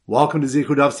Welcome to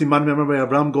Zichud Daf Siman Member by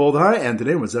Avram Goldhar, and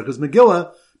today we're Maseches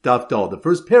Megillah, Daf Dal, the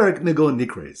first parak, Megillah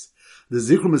Nikres. The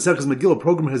Zichud Maseches Megillah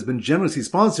program has been generously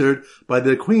sponsored by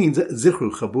the Queen's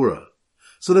Zichud Chabura.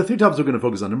 So the three topics we're going to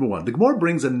focus on. Number one, the Gemara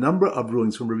brings a number of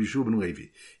rulings from Rabbi Yeshua ben Levi.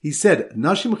 He said,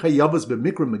 Nashim chayavas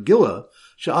b'mikra Megillah,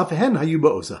 she'af hen hayu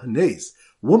ba'osa hanes.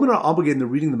 Women are obligated to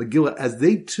reading the Megillah as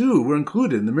they too were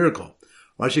included in the miracle.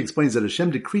 Rashi explains that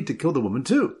Hashem decreed to kill the woman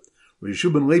too. Rabbi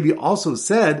Yeshua ben Levi also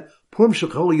said, Purim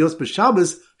shechol yos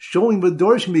b'Shabbos, showing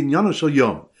v'dorish minyana shel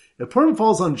yom. If Purim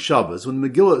falls on Shabbos, when the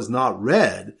Megillah is not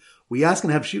read, we ask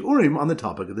and have shiurim on the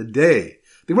topic of the day.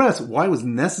 The Gemara asks why it was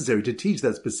necessary to teach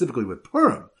that specifically with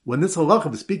Purim, when this halacha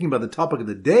of speaking about the topic of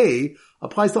the day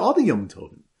applies to all the Yom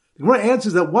Tovim. The Gemara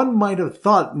answers that one might have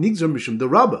thought, Nigzer Mishum de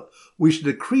Rabbah, we should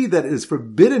decree that it is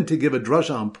forbidden to give a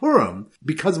drasha on Purim,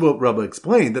 because of what Rabbah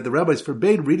explained, that the rabbis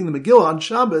forbade reading the Megillah on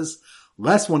Shabbos,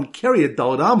 lest one carry it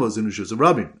Daled Amos in Rishus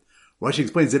Rabbim. Rashi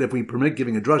explains that if we permit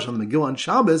giving a drasha on the Megillah on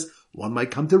Shabbos, one might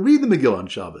come to read the Megillah on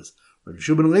Shabbos. Rabbi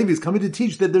Yeshua ben Levi is coming to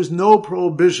teach that there's no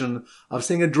prohibition of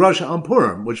saying a drasha on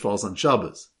Purim, which falls on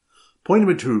Shabbos. Point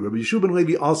number two, Rabbi Yeshua ben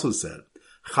Levi also said,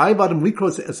 Chayv adam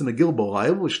likros es Megillah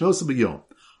b'layl v'shnosa b'yom.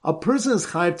 A person is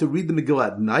chayv to read the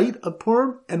Megillah at night of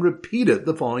Purim and repeat it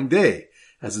the following day.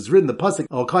 As it's written in the pasuk,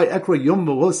 Elkai ekra yom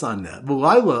v'lo saneh,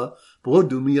 v'layla v'lo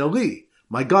dumi ali.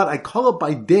 My God, I call up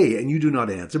by day and you do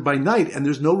not answer, by night and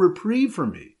there's no reprieve for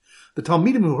me. The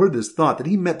Talmidim who heard this thought that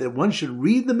he meant that one should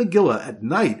read the Megillah at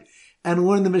night and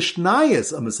learn the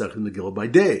Mishnayos of Masechet Megillah by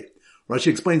day. Rashi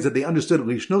explains that they understood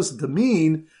Lishnosa to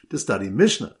mean to study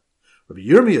Mishnah. Rabbi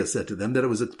Yirmiyah said to them that it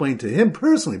was explained to him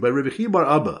personally by Rabbi Chi bar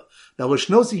Abba. Now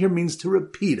Lishnosa here means to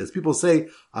repeat, as people say,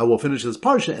 I will finish this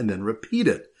parsha and then repeat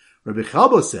it. Rabbi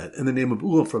Chalbo said, in the name of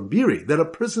Ula from Biri, that a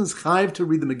person is chayv to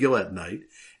read the Megillah at night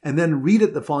and then read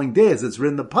it the following day, as it's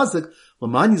written in the pasuk,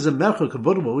 L'man yizamecha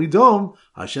kavod v'lidom,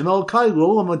 Hashem Elkai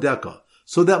lo lamadeka,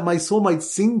 so that my soul might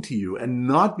sing to you and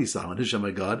not be silent. Hashem, my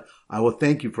God, I will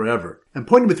thank you forever. And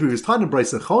point number three was taught in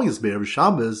Brisa Chol Yisbe'er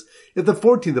Shabbos, if the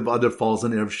 14th of Adar falls on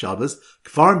Erev Shabbos,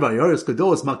 Kfarim v'Ayaris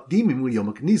Kadolos Makdimim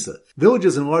L'Yom HaKnisa.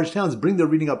 Villages and large towns bring their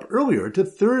reading up earlier to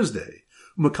Thursday.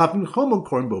 U'Makafim Chomon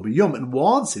Korim Bo B'Yom, and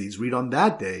walled cities read on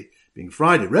that day, being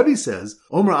Friday. Rebbe says,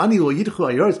 Omer Ani Lo Yidchu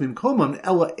Ayaris Mimkomam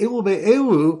Ela Elu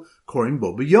Ve'elu Korim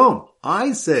Bo B'Yom.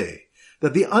 I say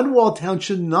that the unwalled towns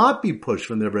should not be pushed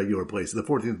from their regular place, the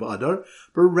 14th of Adar,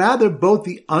 but rather both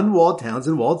the unwalled towns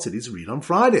and walled cities read on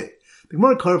Friday. The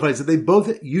Gemara clarifies that they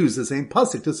both use the same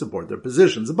pasuk to support their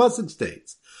positions. The pasuk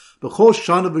states, B'chol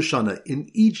shana v'shana, in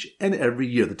each and every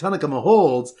year. The Tanna Kama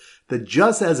holds that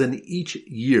just as in each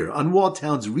year, unwalled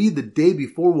towns read the day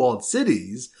before walled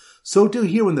cities, so too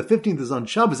here when the 15th is on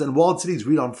Shabbos and walled cities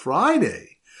read on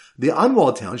Friday, the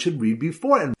unwalled towns should read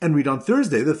before and read on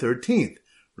Thursday the 13th.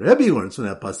 Rebbe learns from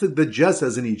that pasuk that just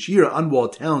as in each year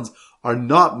unwalled towns are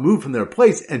not moved from their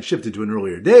place and shifted to an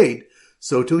earlier date,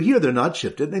 so too here they're not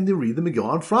shifted and they read the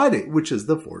Megillah on Friday, which is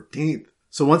the 14th.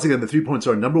 So once again, the 3 points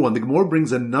are, number one, the Gemara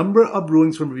brings a number of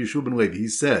rulings from Rabbi Yeshua ben Levi. He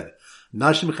said,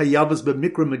 Nashim chayavas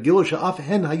b'mikra Megillah she'af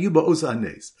hen hayu ba'osa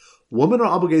hanes. Women are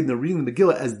obligated in reading the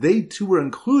Megillah as they too were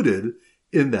included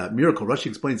in that miracle. Rashi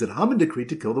explains that Haman decreed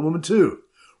to kill the woman too.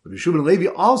 Rabbi Yeshua ben Levi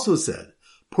also said,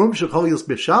 Purim shechol yos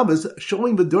b'Shabbos,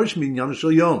 showing v'dorish minyana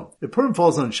shel yom. If Purim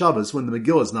falls on Shabbos when the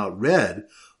Megillah is not read,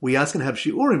 we ask and have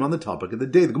shiurim on the topic of the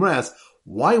day. The Gemara asks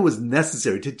why it was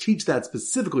necessary to teach that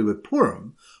specifically with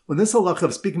Purim, when this halacha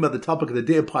of speaking about the topic of the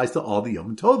day applies to all the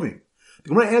Yom Tovim. The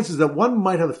Gemara answers that one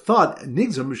might have thought,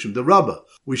 Nigzer Mishum de Rabbah,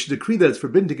 we should decree that it's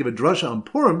forbidden to give a drasha on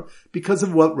Purim because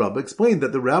of what Rabbah explained,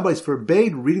 that the rabbis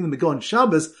forbade reading the Megillah on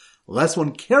Shabbos, lest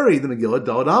one carry the Megillah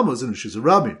Daled Amos in Rishus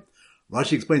Rabbim.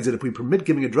 Rashi explains that if we permit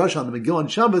giving a drasha on the Megillah on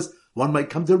Shabbos, one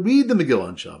might come to read the Megillah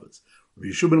on Shabbos.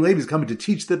 Rabbi Yeshua ben Levi is coming to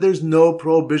teach that there's no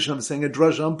prohibition of saying a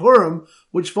drasha on Purim,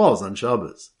 which falls on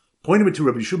Shabbos. Point number two,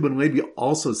 Rabbi Yeshua ben Levi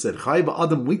also said, Chayv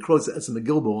adam likros es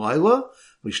Megillah b'layla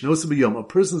v'shnosa b'yom. A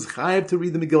person's chayv to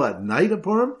read the Megillah at night of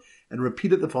Purim and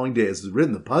repeat it the following day, as is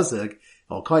written in the pasuk,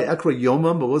 Elkai ekra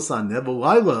yomam v'lo saneh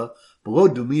v'layla v'lo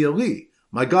dumi ali.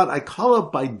 My God, I call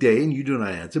up by day and you do not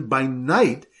answer, by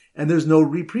night and there's no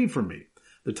reprieve for me.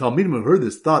 The Talmidim who heard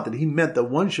this thought that he meant that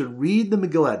one should read the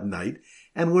Megillah at night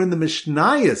and learn the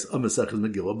Mishnayos of Masechet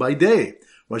Megillah by day.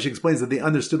 Rashi explains that they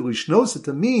understood Lishnosa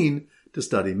to mean to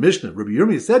study Mishnah. Rabbi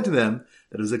Yirmiyah said to them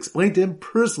that it was explained to him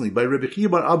personally by Rabbi Chi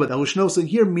bar Abba that Lishnosa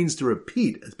here means to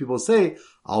repeat. As people say,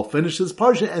 I'll finish this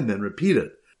parsha and then repeat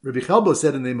it. Rabbi Chalbo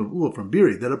said in the name of Ula from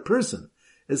Biri that a person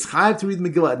is chayv to read the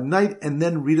Megillah at night and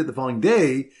then read it the following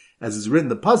day, as is written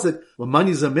in the pasuk, L'man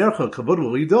yizamercha kavod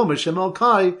v'lidom Hashem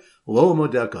Elkai lo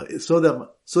lamodeka,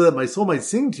 so that my soul might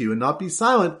sing to you and not be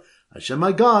silent. Hashem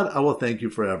my God, I will thank you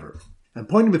forever. And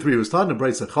point number 3 was taught in a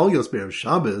brayso Chol Yos B'Erev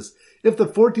Shabbos, if the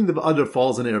 14th of Adar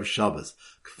falls on Erev Shabbos.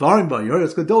 Kfarim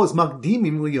Ba'yoros Gadolos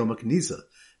Makdimim L'Yom HaKnisa.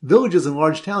 Villages and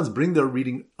large towns bring their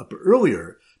reading up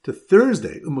earlier to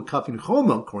Thursday, Umakafin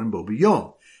Choma Korim Bo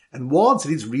B'Yom. And walled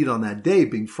cities read on that day,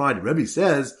 being Friday. Rebbe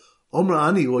says, Omer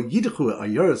Ani Lo Yidchu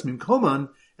Ayoros Mim Koman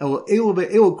El Elo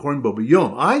Ve'elo Korim Bo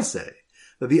B'Yom. I say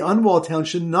that the unwalled towns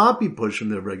should not be pushed from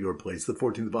their regular place, the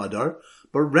 14th of Adar,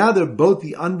 but rather both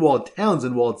the unwalled towns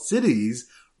and walled cities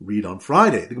read on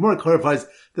Friday. The Gemara clarifies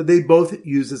that they both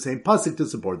use the same pasuk to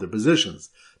support their positions.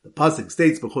 The pasuk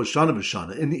states, B'chol Shana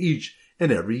V'Shana, in each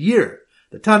and every year.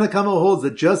 The Tana Kama holds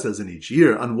that just as in each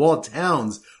year, unwalled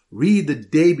towns read the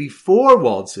day before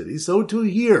walled cities, so too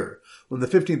here. When the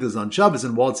 15th is on Shabbos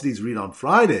and walled cities read on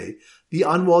Friday, the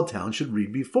unwalled towns should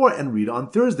read before and read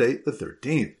on Thursday, the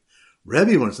 13th.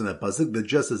 Rebbe learns from that pasuk that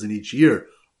just as in each year,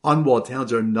 unwalled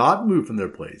towns are not moved from their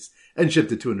place and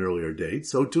shifted to an earlier date,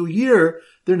 so too here,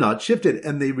 they're not shifted,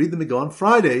 and they read the Megillah on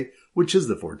Friday, which is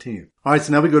the 14th. Alright,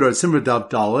 so now we go to our Simra Daf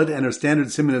Dalet, and our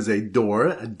standard Simon is a door,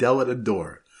 a delet, a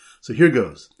door. So here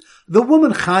goes. The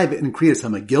woman Chayv in Kriyas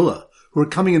HaMegillah, who are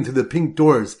coming into the pink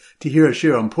doors to hear a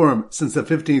shir on Purim since the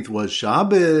 15th was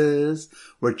Shabbos,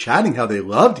 were chatting how they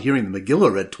loved hearing the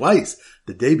Megillah read twice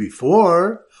the day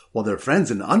before, while their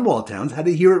friends in unwalled towns had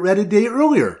to hear it read a day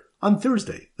earlier, on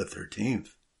Thursday, the 13th.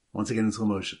 Once again in slow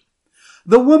motion.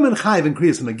 The woman Chayv and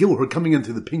Kriyas Megillah who are coming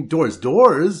into the pink doors,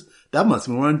 that must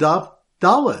be more on Daf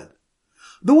Dalet.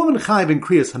 The woman Chayv and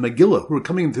Kriyas HaMegillah who were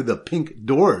coming into the pink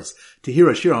doors to hear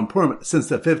a shir on Purim since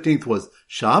the 15th was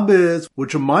Shabbos,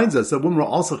 which reminds us that women were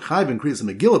also Chayv and Kriyas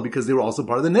HaMegillah because they were also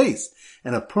part of the Nes.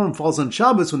 And if Purim falls on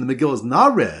Shabbos when the Megillah is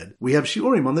not read, we have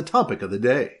shiurim on the topic of the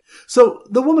day. So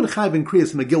the woman Chayv and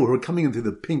Kriyas Megillah who are coming into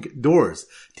the pink doors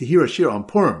to hear a shir on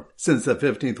Purim since the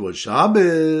 15th was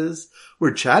Shabbos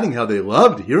were chatting how they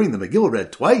loved hearing the Megillah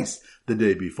read twice the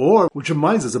day before, which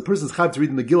reminds us a person's chayv to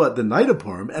read the Megillah at the night of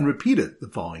Purim and repeat it the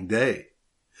following day.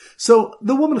 So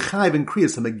the woman Chayv and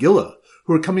Kriyas Megillah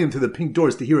who are coming into the pink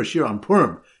doors to hear a shir on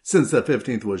Purim since the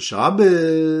 15th was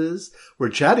Shabbos were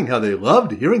chatting how they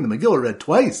loved hearing the Megillah read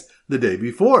twice the day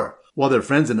before, while their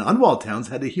friends in unwalled towns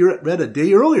had to hear it read a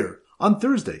day earlier, on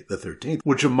Thursday, the 13th.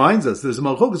 Which reminds us there's a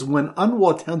malchokas when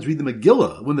unwalled towns read the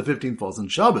Megillah when the 15th falls on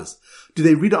Shabbos. Do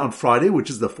they read it on Friday, which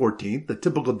is the 14th, the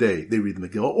typical day they read the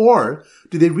Megillah, or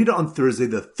do they read it on Thursday,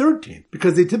 the 13th,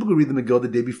 because they typically read the Megillah the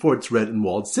day before it's read in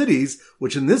walled cities,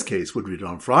 which in this case would read it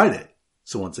on Friday.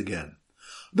 So once again,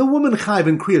 the woman Chayv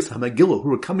and Kriyas HaMegillah who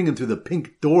were coming in through the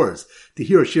pink doors to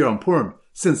hear a shir on Purim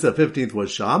since the 15th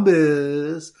was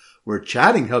Shabbos were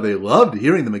chatting how they loved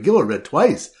hearing the Megillah read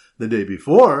twice the day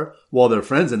before, while their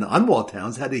friends in unwalled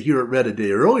towns had to hear it read a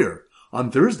day earlier, on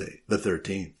Thursday, the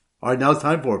 13th. Alright, now it's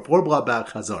time for 4 block back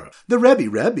Chazara. The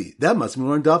Rebbe, that must be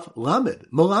learned off Lamed,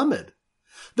 Melamed.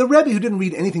 The Rebbe who didn't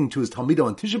read anything to his Talmidah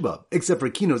on Tisha B'Av, except for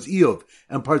Kinos Eov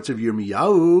and parts of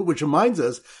Yirmiyahu, which reminds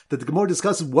us that the Gemara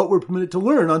discusses what we're permitted to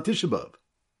learn on Tisha B'Av.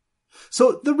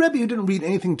 So the Rebbe who didn't read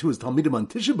anything to his Talmidim on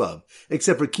Tisha B'Av,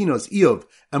 except for Kinos Eov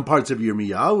and parts of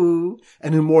Yirmiyahu,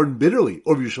 and who mourned bitterly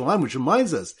over Yerushalayim, which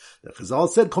reminds us that Chazal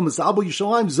said, Kol Misabel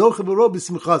Yerushalayim Zoche V'ro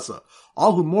B'Simchasa.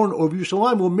 All who mourn over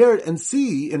Yerushalayim will merit and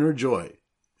see in her joy.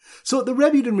 So the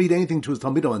Rebbe didn't read anything to his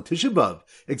Talmidim on Tisha B'Av,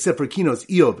 except for Kinos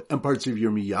Eov and parts of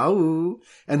Yirmiyahu,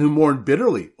 and who mourned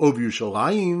bitterly over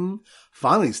Yerushalayim,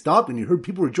 finally stopped when he heard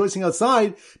people rejoicing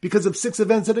outside because of 6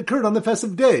 events that occurred on the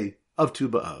festive day of Tu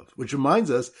B'Av, which reminds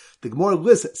us the Gemara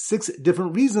lists 6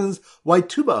 different reasons why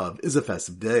Tu B'Av is a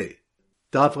festive day.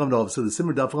 Daf Lamed Aleph, so the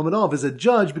Simmer Daf Lamed Aleph is a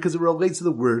judge because it relates to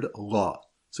the word law.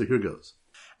 So here goes.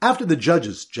 After the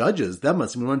judges, that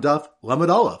must mean on Daf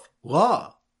Lamed Aleph,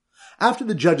 law. After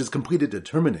the judges completed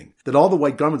determining that all the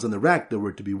white garments on the rack that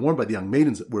were to be worn by the young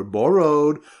maidens were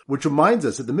borrowed, which reminds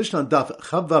us that the Mishnah on Daf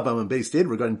Chav Vav Amud Beis stated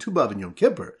regarding Tu B'Av and Yom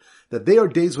Kippur, that they are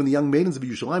days when the young maidens of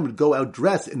Yerushalayim would go out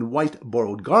dressed in white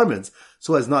borrowed garments,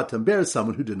 so as not to embarrass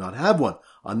someone who did not have one.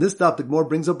 On this daf, the Gemara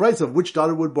brings a brayso of which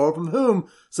daughter would borrow from whom,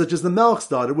 such as the Melch's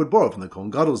daughter would borrow from the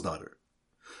Kohen Gadol's daughter.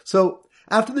 So,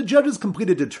 after the judges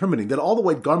completed determining that all the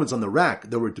white garments on the rack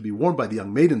that were to be worn by the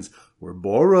young maidens were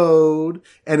borrowed,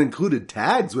 and included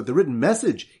tags with the written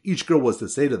message each girl was to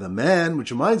say to the men,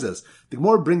 which reminds us, the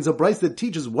Gemara brings a brayso that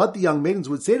teaches what the young maidens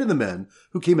would say to the men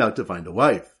who came out to find a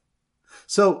wife.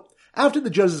 So, after the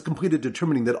judges completed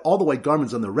determining that all the white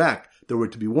garments on the rack that were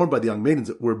to be worn by the young maidens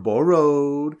were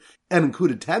borrowed, and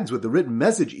included tags with the written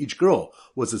message each girl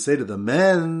was to say to the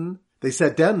men, they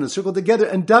sat down in a circle together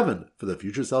and davened for the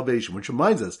future salvation, which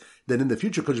reminds us that in the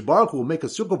future Kodesh Baruch Hu will make a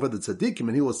circle for the tzaddikim,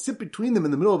 and he will sit between them in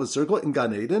the middle of a circle in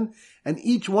Gan Eden, and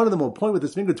each one of them will point with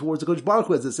his finger towards the Kodesh Baruch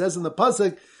Hu, as it says in the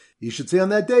pasuk, You should say on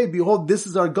that day, behold, this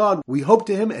is our God. We hope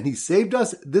to him and he saved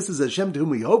us. This is Hashem to whom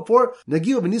we hope for.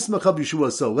 Nagiu v'nismach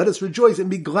Yeshua. So let us rejoice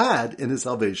and be glad in his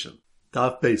salvation.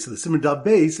 Daf Beis. So the Simmer Daf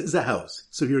Beis is a house.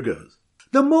 So here goes.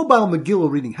 The mobile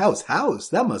Megillah reading house. House.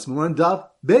 That must be on Daf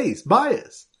Beis.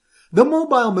 Bias. The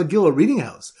mobile Megillah reading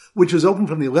house, which was open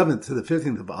from the 11th to the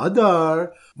 15th of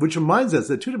Adar, which reminds us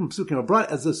that two different psukim are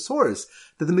brought as a source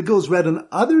that the Megillah is read on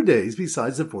other days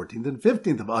besides the 14th and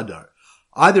 15th of Adar.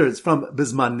 Either it's from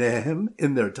Bizmanehem,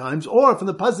 in their times, or from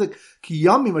the pasuk Ki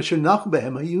Yamim Asher Nachu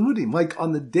Behem HaYehudim, like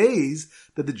on the days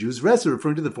that the Jews rested,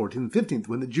 referring to the 14th and 15th,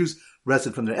 when the Jews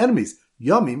rested from their enemies.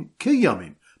 Yamim, Ki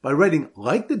Yamim. By writing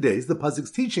like the days, the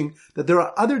pasuk's teaching that there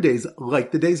are other days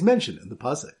like the days mentioned in the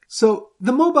pasuk. So,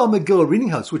 the mobile Megillah reading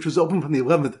house, which was open from the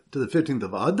 11th to the 15th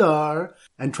of Adar,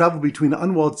 and traveled between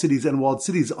unwalled cities and walled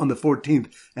cities on the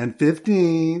 14th and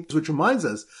 15th, which reminds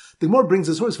us, the Gemara brings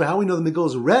a source for how we know the Megillah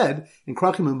is read in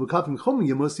Krachim and Mukafim Chomim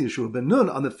Yemosi Yeshua ben Nun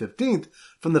on the 15th,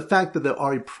 from the fact that the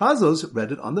Ari Prazos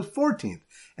read it on the 14th.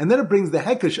 And then it brings the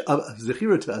Hekesh of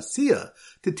Zechira to Asiya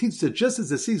to teach that just as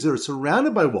the cities are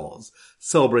surrounded by walls,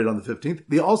 celebrate on the 15th,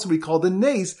 they also recall the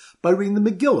Nace by reading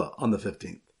the Megillah on the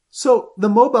 15th. So, the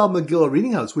mobile Megillah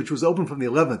reading house, which was open from the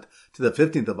 11th to the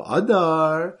 15th of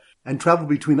Adar, and traveled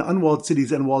between unwalled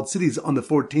cities and walled cities on the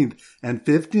 14th and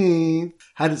 15th,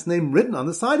 had its name written on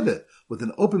the side of it, with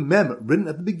an open mem written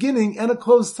at the beginning and a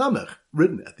closed samech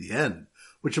written at the end.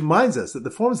 Which reminds us that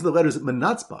the forms of the letters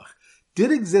Menatzbach did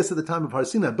exist at the time of Har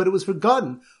Sinai, but it was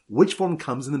forgotten which form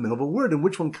comes in the middle of a word and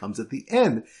which one comes at the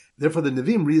end. Therefore, the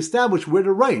Nevi'im reestablished where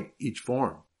to write each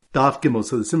form. Daf Gimel.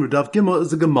 So the Simmer Daf Gimel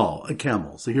is a Gamal, a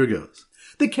camel. So here goes.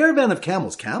 The caravan of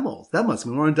camels. Camels. That must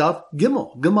be more on Daf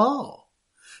Gimel. Gamal.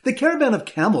 The caravan of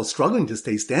camels struggling to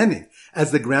stay standing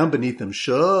as the ground beneath them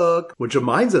shook, which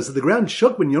reminds us that the ground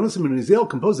shook when Yonas ben Uziel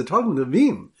composed the Targum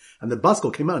Nevi'im. And the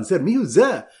Baskel came out and said, Mihu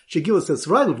zeh, Shegila says,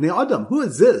 Adam, who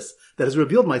is this that has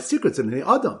revealed my secrets in Bnei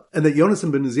Adam? And that Yonas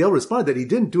ben Uziel responded that he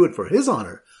didn't do it for his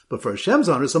honor, but for Hashem's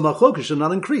honor, so machlokas should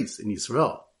not increase in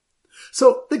Yisrael.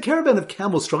 So the caravan of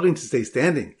camels struggling to stay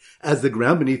standing as the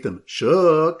ground beneath them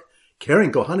shook,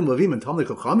 carrying Kohanim Levim and Talmidei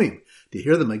Chachamim to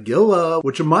hear the Megillah,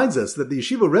 which reminds us that the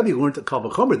Yeshiva Rebbe learned at Kal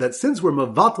V'chomer that since we're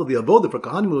mavatal the avoda for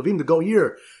Kohanim Levim to go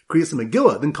hear Kriyas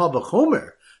Megillah, then Kal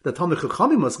V'chomer, that Talmidei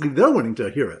Chachamim must leave their learning to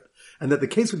hear it. And that the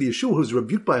case with Yeshua, who was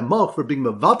rebuked by a Malch for being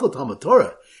mavatal Talmud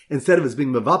Torah, instead of his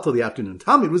being mavatal the afternoon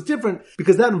Talmud, was different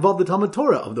because that involved the Talmud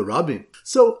Torah of the Rabbim.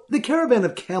 So the caravan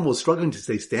of camels struggling to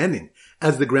stay standing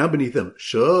as the ground beneath them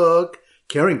shook,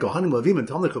 carrying Kohanim Levim and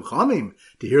Talmidei Chachamim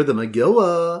to hear the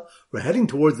Megillah, were heading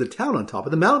towards the town on top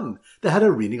of the mountain that had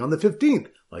a reading on the 15th,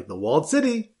 like the walled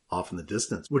city, off in the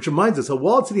distance. Which reminds us, a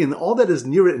walled city and all that is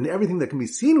near it and everything that can be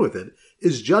seen with it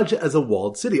is judged as a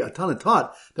walled city. Atana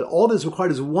taught that all that is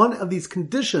required is one of these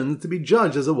conditions to be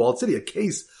judged as a walled city. A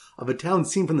case of a town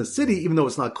seen from the city, even though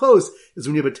it's not close, is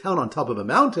when you have a town on top of a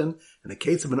mountain, and a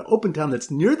case of an open town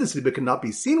that's near the city but cannot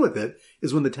be seen with it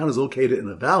is when the town is located in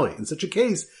a valley. In such a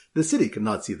case, the city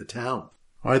cannot see the town.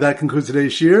 All right, that concludes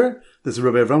today's shir. This is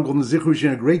Rabbi Avram Golden Zichru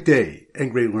sharing a great day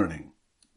and great learning.